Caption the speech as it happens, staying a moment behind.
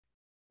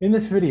In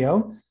this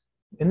video,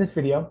 I'm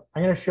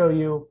going to show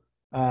you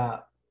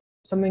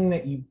something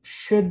that you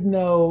should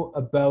know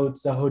about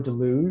Zoho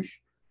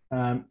Deluge.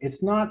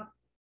 It's not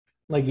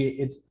like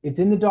it's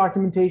in the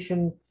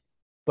documentation,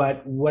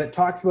 but what it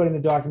talks about in the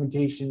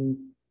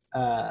documentation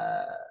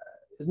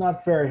is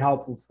not very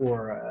helpful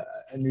for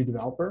a new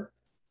developer.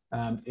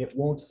 It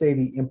won't say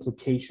the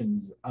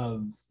implications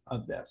of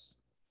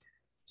this.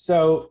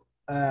 So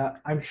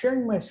I'm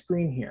sharing my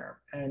screen here,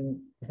 and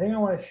the thing I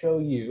want to show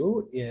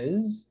you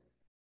is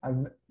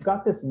I've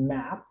got this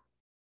map,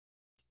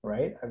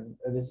 right?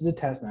 This is a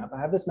test map. I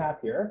have this map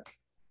here,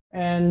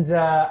 and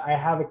I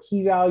have a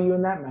key value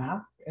in that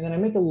map, and then I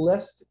make a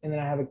list, and then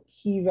I have a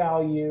key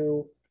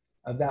value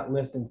of that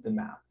list into the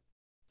map,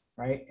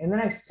 right? And then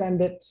I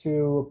send it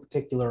to a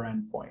particular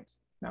endpoint.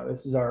 Now,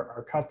 this is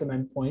our custom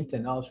endpoint,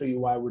 and I'll show you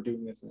why we're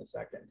doing this in a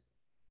second.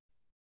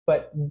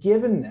 But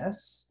given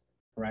this,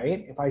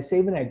 right, if I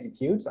save and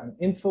execute, so I'm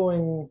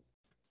infoing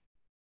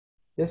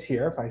this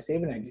here. If I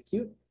save and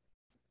execute,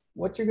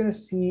 what you're going to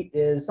see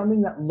is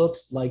something that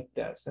looks like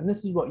this. And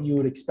this is what you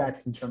would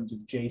expect in terms of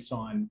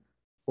JSON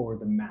for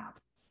the map,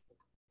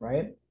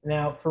 right?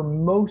 Now, for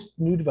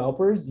most new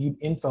developers,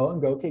 you'd info and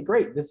go, okay,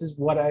 great, this is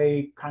what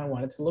I kind of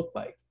want it to look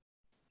like.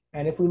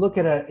 And if we look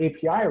at an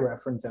API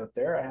reference out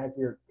there, I have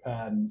your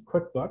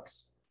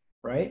QuickBooks,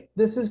 right?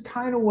 This is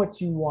kind of what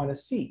you want to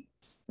see,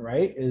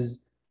 right?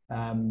 Is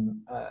a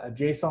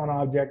JSON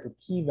object with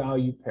key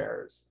value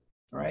pairs,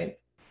 right?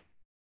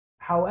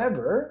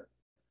 However,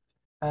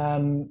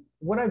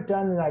 what I've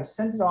done is I've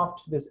sent it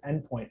off to this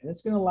endpoint, and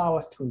it's going to allow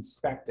us to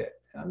inspect it.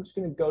 And I'm just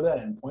going to go to that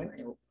endpoint. I'm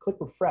going to click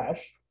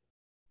refresh.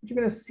 What you're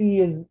going to see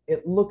is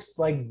it looks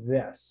like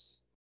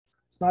this.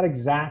 It's not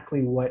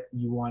exactly what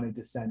you wanted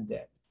to send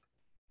in,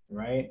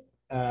 right?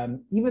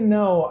 Even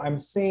though I'm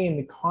saying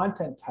the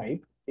content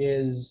type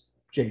is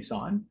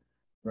JSON,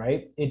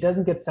 right? It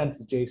doesn't get sent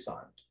as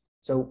JSON.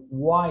 So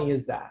why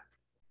is that?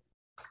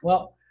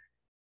 Well,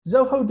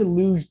 Zoho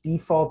Deluge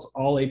defaults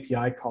all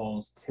API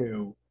calls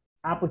to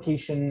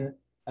application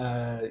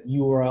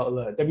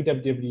URL,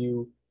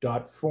 www.form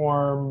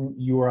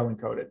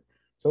URLEncoded.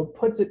 So it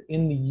puts it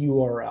in the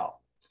URL.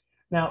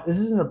 Now, this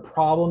isn't a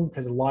problem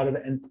because a lot of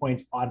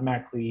endpoints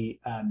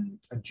automatically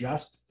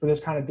adjust for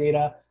this kind of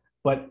data,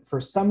 but for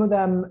some of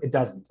them, it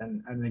doesn't.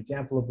 And an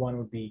example of one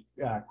would be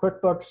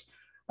QuickBooks.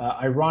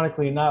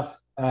 Ironically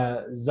enough,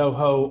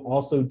 Zoho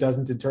also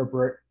doesn't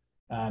interpret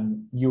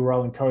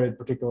URLEncoded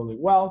particularly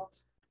well.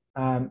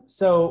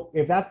 So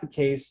if that's the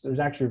case, there's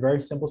actually a very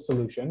simple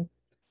solution,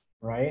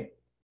 right?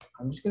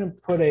 I'm just going to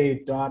put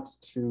a dot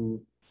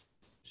to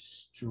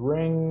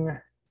string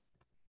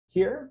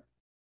here.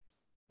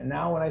 And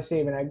now when I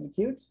save and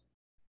execute,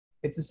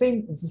 it's the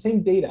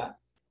same data,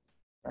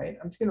 right?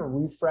 I'm just going to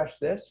refresh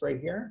this right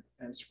here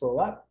and scroll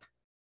up.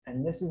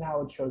 And this is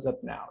how it shows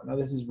up now. Now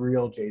this is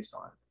real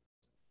JSON.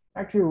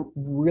 Actually, a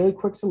really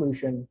quick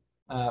solution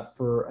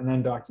for an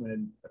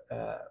undocumented,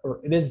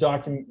 or it is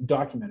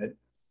documented.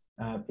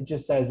 It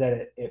just says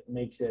that it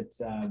makes it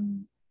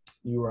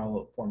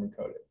URL form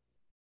encoded.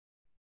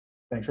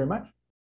 Thanks very much.